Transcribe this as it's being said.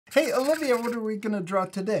Hey, Olivia, what are we going to draw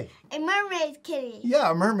today? A mermaid kitty.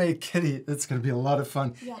 Yeah, a mermaid kitty. It's going to be a lot of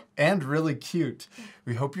fun and really cute.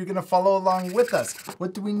 We hope you're going to follow along with us.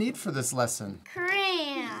 What do we need for this lesson?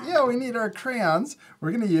 Crayon. Yeah, we need our crayons.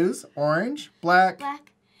 We're going to use orange, black,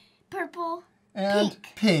 purple, and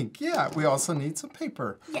pink. Yeah, we also need some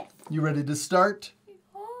paper. Yes. You ready to start?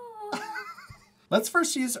 Let's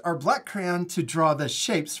first use our black crayon to draw the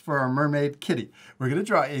shapes for our mermaid kitty. We're going to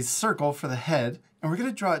draw a circle for the head, and we're going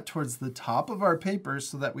to draw it towards the top of our paper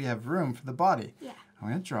so that we have room for the body. Yeah. I'm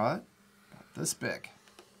going to draw it about this big.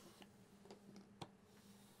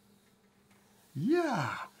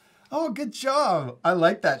 Yeah. Oh, good job. I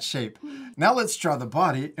like that shape. Now let's draw the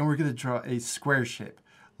body, and we're going to draw a square shape.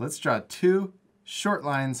 Let's draw 2 short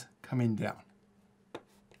lines coming down.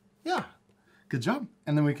 Yeah. Good job.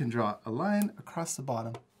 And then we can draw a line across the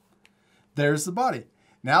bottom. There's the body.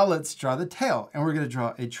 Now let's draw the tail, and we're going to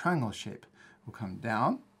draw a triangle shape. We'll come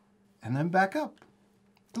down and then back up.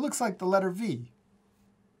 It looks like the letter V.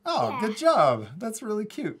 Oh, good job. That's really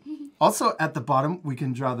cute. Also at the bottom, we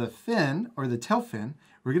can draw the fin or the tail fin.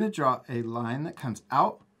 We're going to draw a line that comes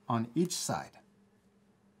out on each side.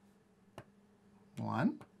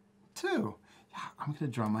 1, 2. Yeah, I'm going to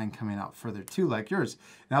draw mine coming out further too, like yours.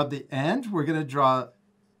 Now at the end, we're going to draw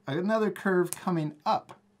another curve coming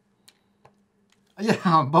up. Yeah,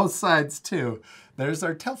 on both sides too. There's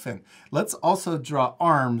our tail fin. Let's also draw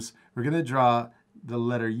arms. We're going to draw the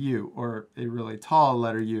letter U, or a really tall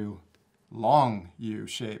letter U, long U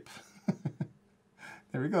shape.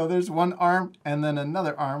 There we go. There's one arm and then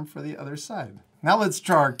another arm for the other side. Now let's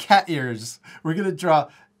draw our cat ears. We're going to draw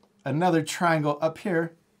another triangle up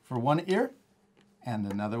here for one ear. And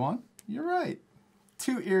another one. You're right.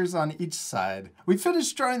 2 ears on each side. We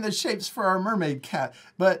finished drawing the shapes for our mermaid cat,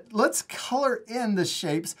 but let's color in the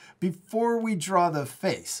shapes before we draw the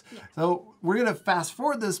face. Yeah. So we're going to fast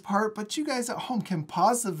forward this part, but you guys at home can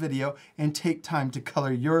pause the video and take time to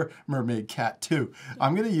color your mermaid cat too. Yeah.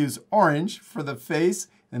 I'm going to use orange for the face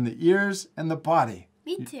and the ears and the body.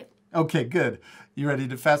 Me too. Okay, good. You ready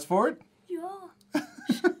to fast forward? Yeah.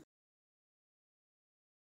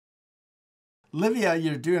 Olivia,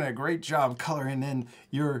 you're doing a great job coloring in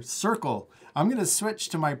your circle. I'm going to switch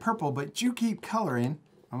to my purple, but you keep coloring.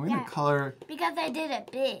 I'm going to color... Because I did it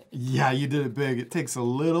big. Yeah, you did it big. It takes a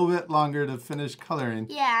little bit longer to finish coloring.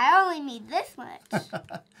 Yeah, I only need this much.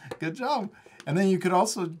 Good job. And then you could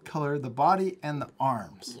also color the body and the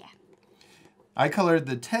arms. Yeah. I colored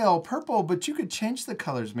the tail purple, but you could change the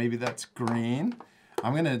colors. Maybe that's green.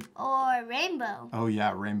 I'm going to... Or rainbow. Oh,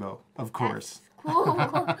 yeah, rainbow. Of course. Cool.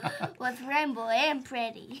 With rainbow and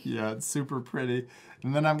pretty. Yeah, it's super pretty.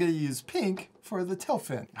 And then I'm going to use pink for the tail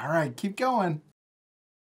fin. All right, keep going.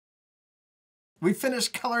 We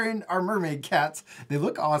finished coloring our mermaid cats. They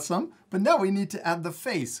look awesome, but now we need to add the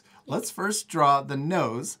face. Let's first draw the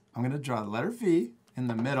nose. I'm going to draw the letter V in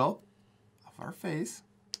the middle of our face.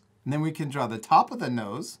 And then we can draw the top of the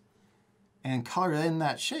nose and color in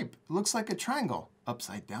that shape. It looks like a triangle,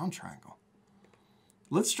 upside down triangle.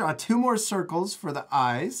 Let's draw 2 more circles for the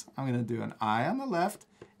eyes. I'm going to do an eye on the left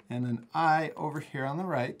and an eye over here on the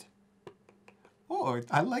right. Oh,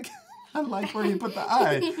 I like where you put the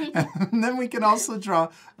eye. And then we can also draw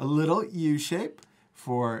a little U shape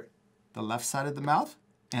for the left side of the mouth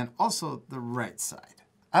and also the right side.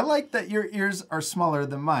 I like that your ears are smaller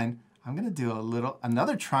than mine. I'm going to do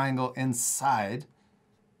another triangle inside.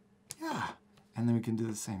 Yeah, and then we can do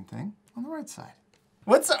the same thing on the right side.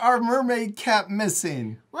 What's our mermaid cat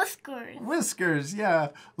missing? Whiskers. Whiskers, yeah.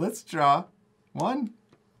 Let's draw 1,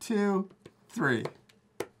 2, 3.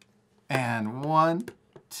 And 1,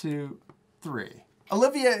 2, 3.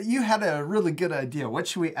 Olivia, you had a really good idea. What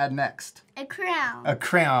should we add next? A crown. A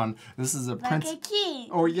crown. This is a princess. Like a king.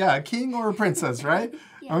 Oh, yeah, a king or a princess, right?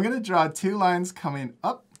 Yeah. I'm going to draw 2 lines coming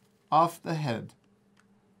up off the head.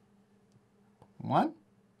 1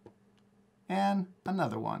 and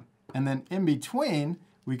another one. And then in between,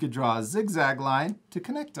 we could draw a zigzag line to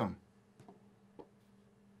connect them.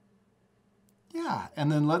 Yeah, and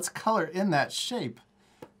then let's color in that shape.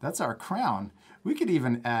 That's our crown. We could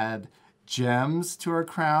even add gems to our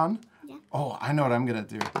crown. Yeah. Oh, I know what I'm going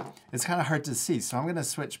to do. It's kind of hard to see, so I'm going to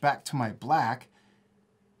switch back to my black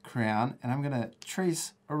crayon, and I'm going to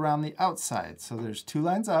trace around the outside. So there's 2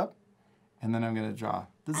 lines up, and then I'm going to draw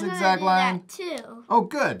the zigzag line. That too. Oh,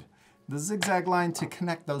 good. The zigzag line to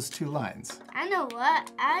connect those 2 lines. I know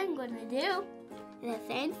what I'm going to do. The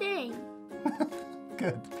same thing.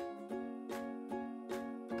 Good.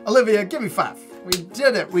 Olivia, give me 5. We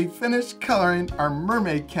did it. We finished coloring our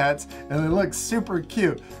mermaid cats, and they look super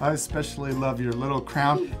cute. I especially love your little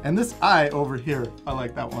crown and this eye over here. I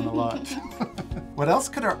like that one a lot. What else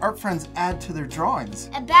could our art friends add to their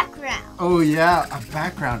drawings? A background. Oh yeah, a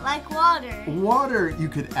background. Like water. Water, you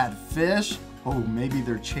could add fish. Oh, maybe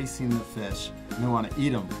they're chasing the fish and they want to eat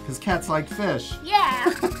them because cats like fish.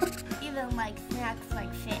 Yeah. Even like snacks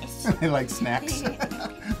like fish. They like snacks.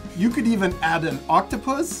 You could even add an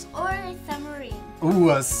octopus. Or a submarine.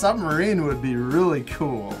 Ooh, a submarine would be really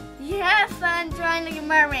cool. You have fun drawing a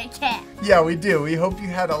mermaid cat. Yeah, we do. We hope you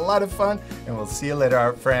had a lot of fun and we'll see you later,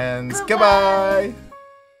 art friends. Goodbye. Goodbye.